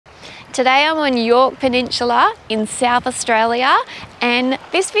Today I'm on Yorke Peninsula in South Australia, and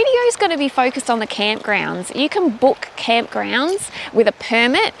this video is going to be focused on the campgrounds. You can book campgrounds with a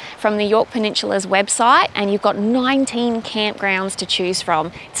permit from the Yorke Peninsula's website, and you've got 19 campgrounds to choose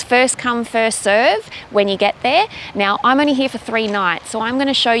from. It's first come, first serve when you get there. Now, I'm only here for 3 nights, so I'm going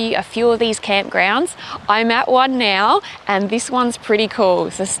to show you a few of these campgrounds. I'm at one now, and this one's pretty cool.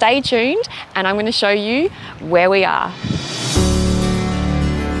 So stay tuned, and I'm going to show you where we are.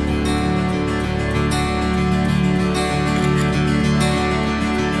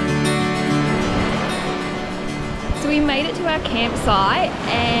 We made it to our campsite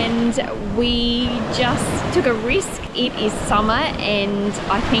and we just took a risk. It is summer and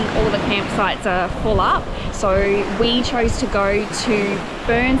I think all the campsites are full up. So we chose to go to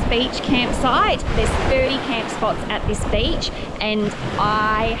Burns Beach campsite. There's 30 camp spots at this beach and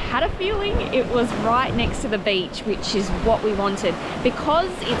I had a feeling it was right next to the beach, which is what we wanted. Because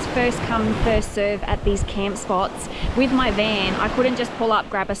it's first come, first serve at these camp spots, with my van, I couldn't just pull up,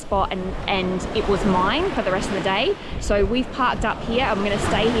 grab a spot and it was mine for the rest of the day. So we've parked up here. I'm going to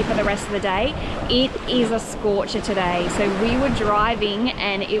stay here for the rest of the day. It is a scorcher today. So we were driving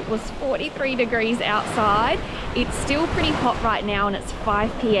and it was 43 degrees outside. It's still pretty hot right now and it's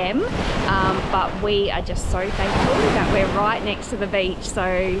 5 p.m. But we are just so thankful that we're right next to the beach. So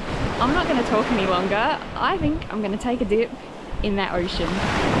I'm not going to talk any longer. I think I'm going to take a dip in that ocean.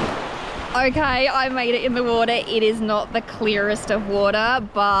 Okay, I made it in the water. It is not the clearest of water,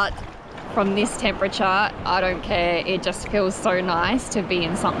 but from this temperature, I don't care. It just feels so nice to be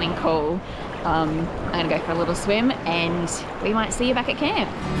in something cool. I'm gonna go for a little swim and we might see you back at camp.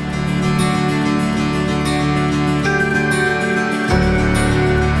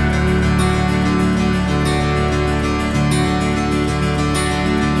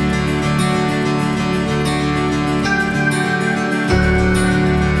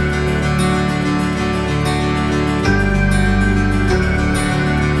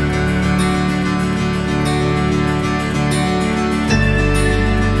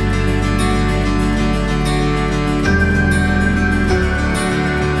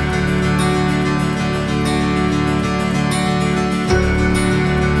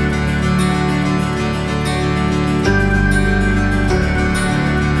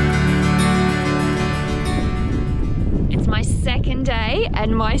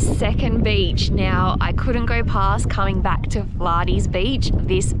 And my second beach. Now, I couldn't go past coming back to Flardy's beach.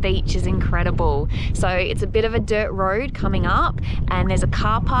 This beach is incredible. So it's a bit of a dirt road coming up and there's a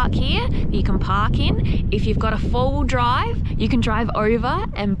car park here that you can park in. If you've got a 4-wheel drive, you can drive over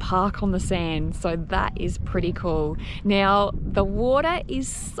and park on the sand. So that is pretty cool. Now, the water is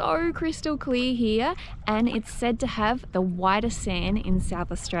so crystal clear here and it's said to have the whitest sand in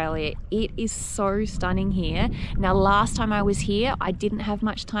South Australia. It is so stunning here. Now, last time I was here, I didn't have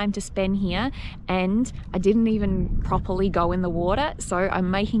much time to spend here and I didn't even properly go in the water, so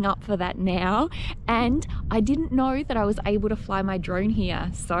I'm making up for that now. And I didn't know that I was able to fly my drone here,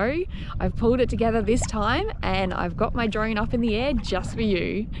 so I've pulled it together this time and I've got my drone up in the air just for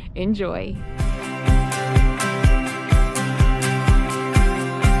you. Enjoy.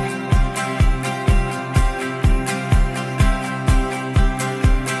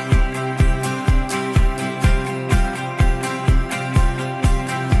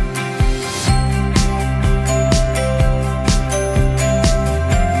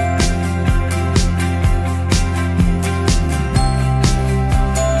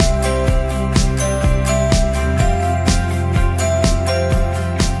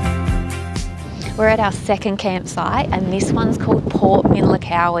 We're at our second campsite and this one's called Port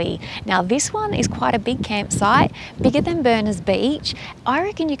Minlacowie. Now this one is quite a big campsite, bigger than Burns Beach. I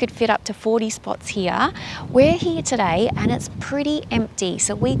reckon you could fit up to 40 spots here. We're here today and it's pretty empty,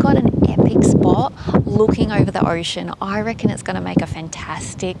 so we got an epic spot looking over the ocean. I reckon it's going to make a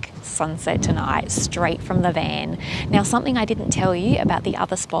fantastic sunset tonight straight from the van. Now, something I didn't tell you about the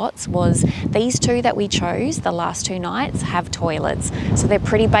other spots was these 2 that we chose the last 2 nights have toilets. So they're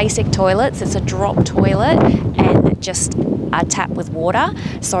pretty basic toilets. It's a drop toilet and just a tap with water.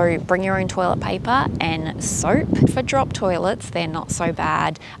 So bring your own toilet paper and soap. For drop toilets, they're not so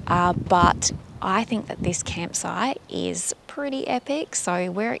bad, but I think that this campsite is pretty epic,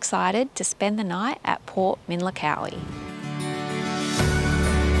 so we're excited to spend the night at Port Minlacowie.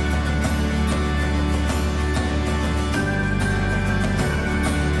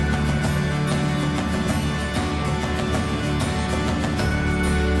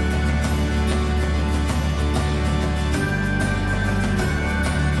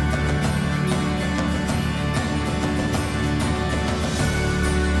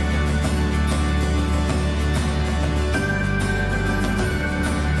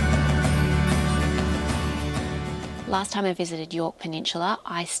 Last time I visited Yorke Peninsula,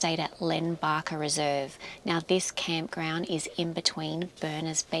 I stayed at Len Barker Reserve. Now this campground is in between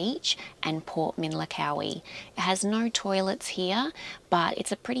Berners Beach and Port Minlacowie. It has no toilets here, but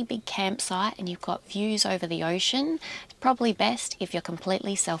it's a pretty big campsite and you've got views over the ocean. It's probably best if you're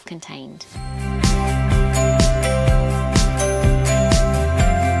completely self-contained.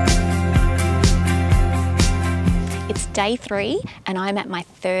 It's day 3 and I'm at my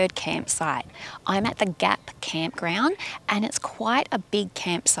 3rd campsite. I'm at the Gap campground and it's quite a big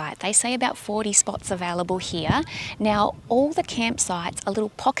campsite. They say about 40 spots available here. Now all the campsites are little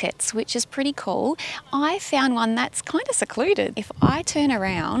pockets, which is pretty cool. I found one that's kind of secluded. If I turn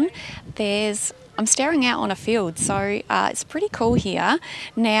around, I'm staring out on a field, so it's pretty cool here.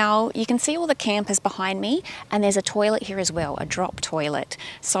 Now you can see all the campers behind me and there's a toilet here as well, a drop toilet.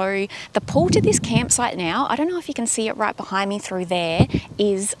 So the pool to this campsite now, I don't know if you can see it right behind me through there,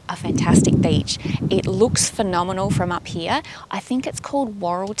 is a fantastic beach. It looks phenomenal from up here. I think it's called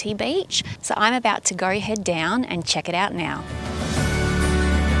Warralty Beach. So I'm about to go head down and check it out now.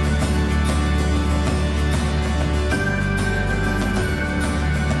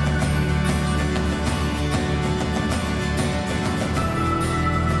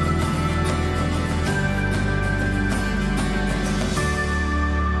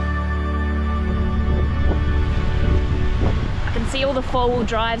 See all the 4-wheel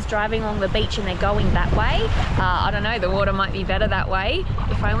drives driving along the beach and they're going that way. I don't know, the water might be better that way.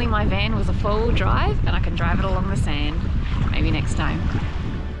 If only my van was a 4-wheel drive and I can drive it along the sand. Maybe next time.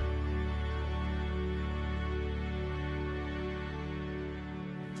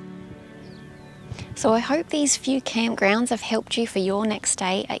 So I hope these few campgrounds have helped you for your next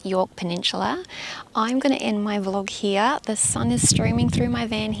stay at Yorke Peninsula. I'm going to end my vlog here. The sun is streaming through my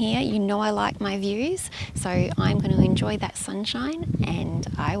van here. You know I like my views, so I'm going to enjoy that sunshine and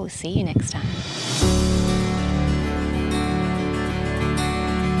I will see you next time.